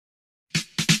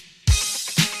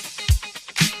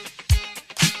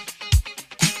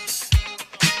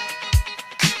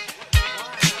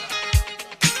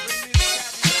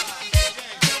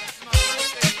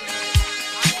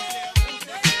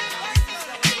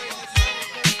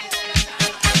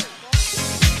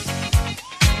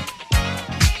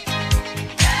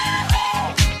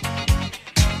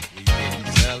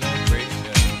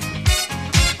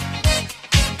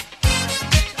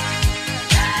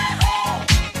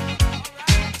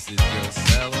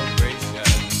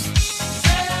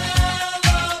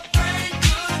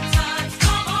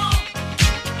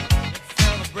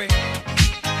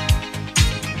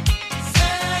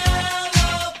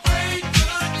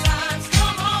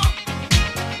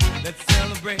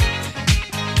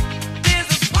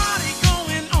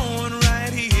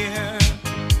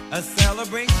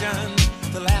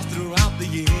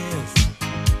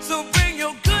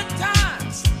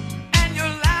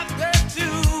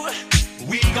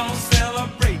gonna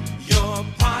celebrate your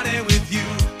party with you.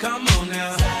 Come on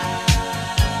now.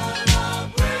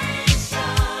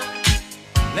 Celebration.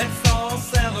 Let's all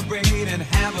celebrate and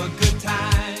have a good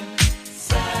time.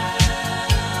 Celebration.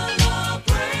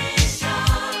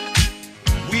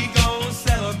 We gonna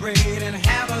celebrate and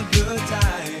have a good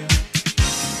time.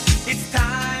 It's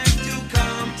time to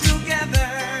come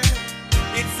together.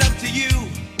 It's up to you.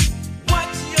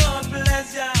 What's your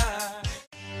pleasure?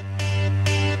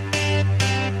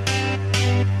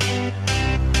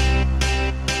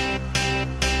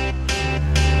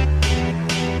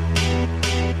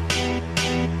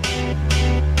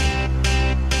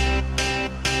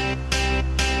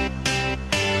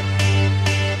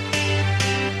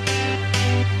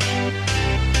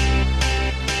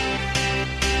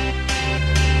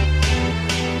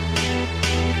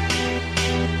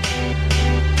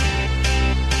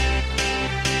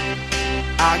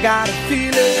 I got a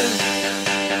feeling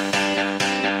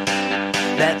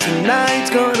that tonight's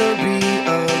gonna be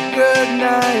a good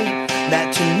night.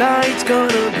 That tonight's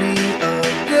gonna be a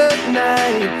good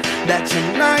night. That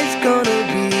tonight's gonna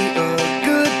be a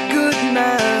good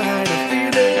night. A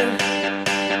feeling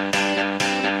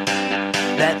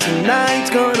that tonight's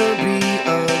gonna be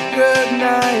a good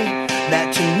night. That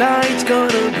tonight's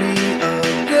gonna be a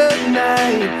good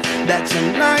night. That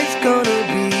tonight's gonna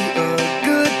be a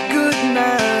good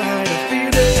night. A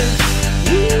feeling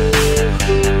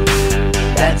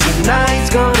that tonight's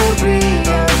gonna be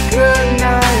a good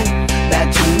night. That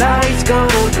tonight's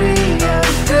gonna be a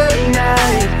good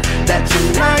night. That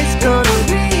tonight's gonna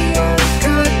be a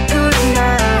good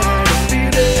night. A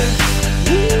feeling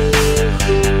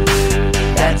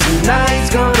that tonight's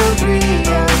gonna be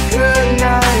a good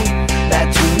night. That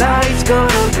tonight's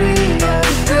gonna be a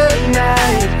good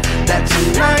night. That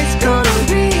tonight's gonna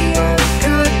be a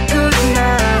good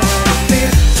night.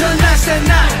 Tonight's the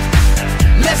night.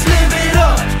 Let's live it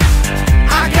up.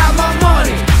 I got my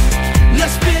money.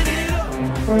 Let's spend it up.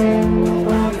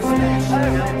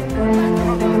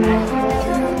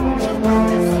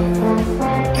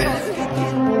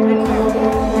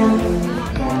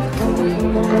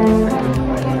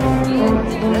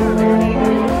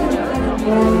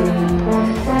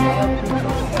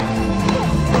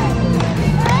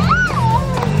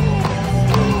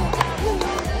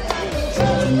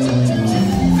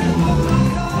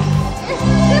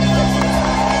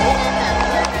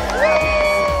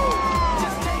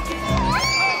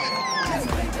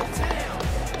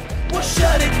 We'll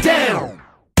shut it down.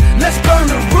 Let's burn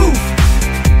the roof,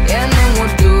 and then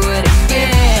we'll do it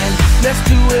again. let's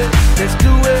do it, let's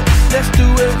do it, let's do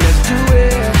it, let's do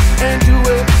it, and do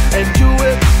it, and do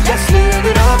it, let's live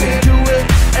it up, and do it,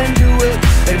 and do it,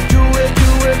 and do it, do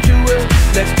it, do it,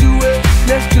 let's do it,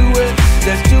 let's do it,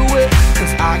 let's do it,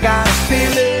 cause I got a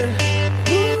feeling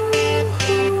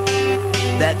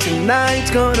that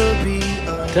tonight's gonna be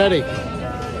a Teddy.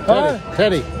 Huh?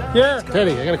 Teddy. Yeah.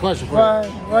 Teddy, I got a question for you.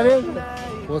 What is it?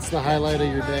 What's the highlight of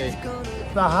your day?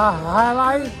 The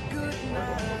highlight?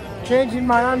 Changing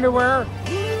my underwear.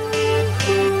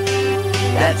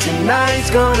 that tonight's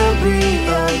gonna be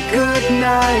a good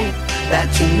night. That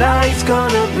tonight's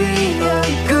gonna be a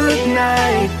good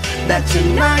night. That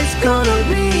tonight's gonna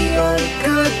be a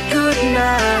good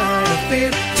night. I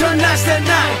feel tonight's the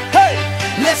night. Hey,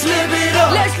 let's live it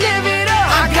up. Let's live it up.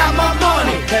 I got my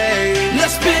money. Hey,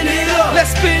 let's spin it up.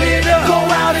 Let's spin it up. Go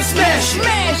out and smash it.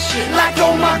 Smash it. Like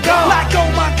oh my God. Like oh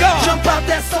my God. Jump out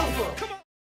that sofa.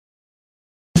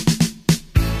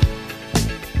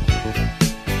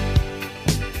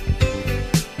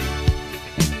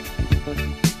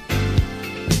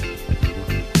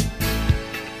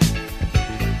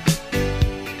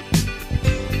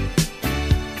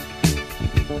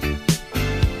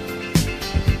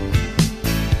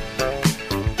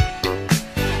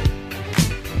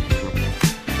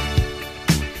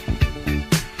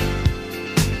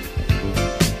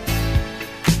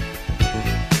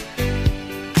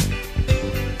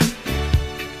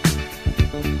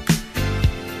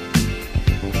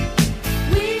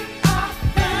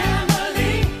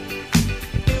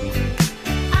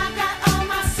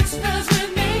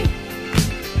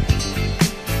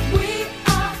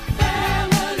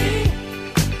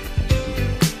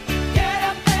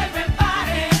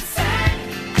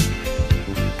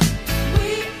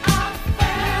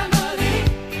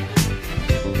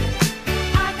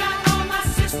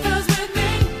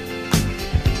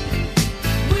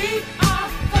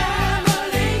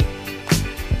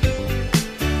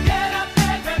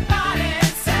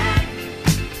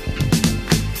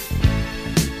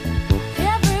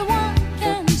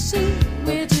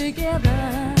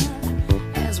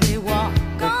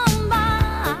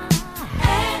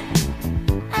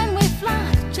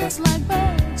 just like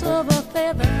birds of a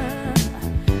feather.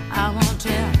 I won't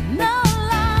tell no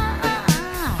lie.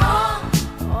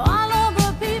 All of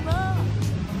the people.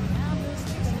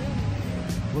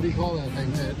 What do you call that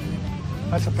thing, Ed?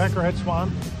 That's a peckerhead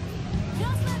swan.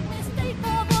 Just let me state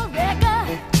for the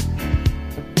record,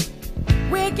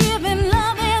 we're giving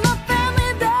love in a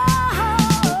family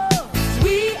dose.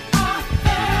 We are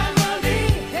family.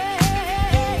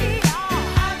 Hey,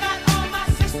 I got all my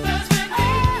sisters with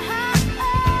me.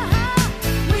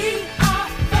 We are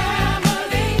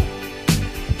family.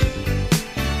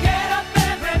 Get up,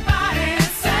 everybody,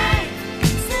 and sing.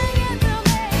 Sing it to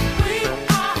me. We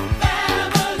are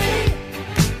family.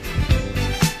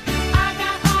 I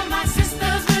got all my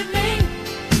sisters with me.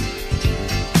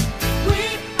 We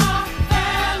are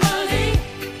family.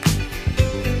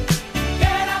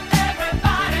 Get up,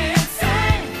 everybody, and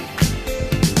sing.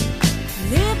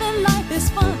 Living life is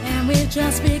fun, and we've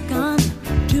just begun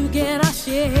to get our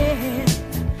share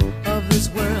of this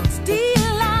world's delight.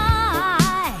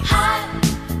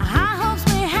 High hopes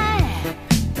we have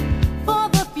for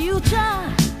the future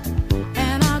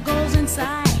and our goals in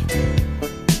sight.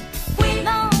 We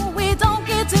don't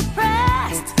get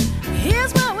depressed.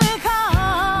 Here's what we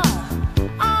call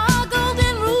our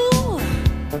golden rule.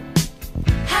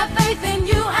 Have faith in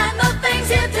you and the things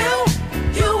you do.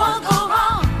 You won't go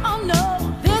wrong. Oh no,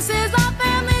 this is our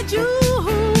family jewel.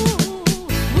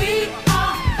 We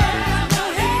are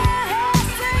family.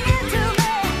 Sing it to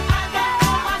me. I got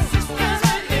all my sisters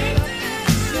with me.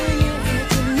 Sing it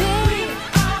to me. We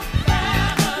are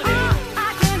family. I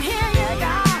can hear you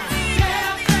guys. Get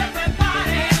up,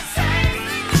 everybody, and sing.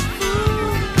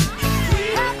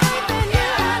 Have faith in you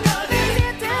and the things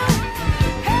you do.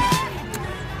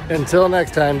 Hey. Until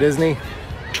next time, Disney.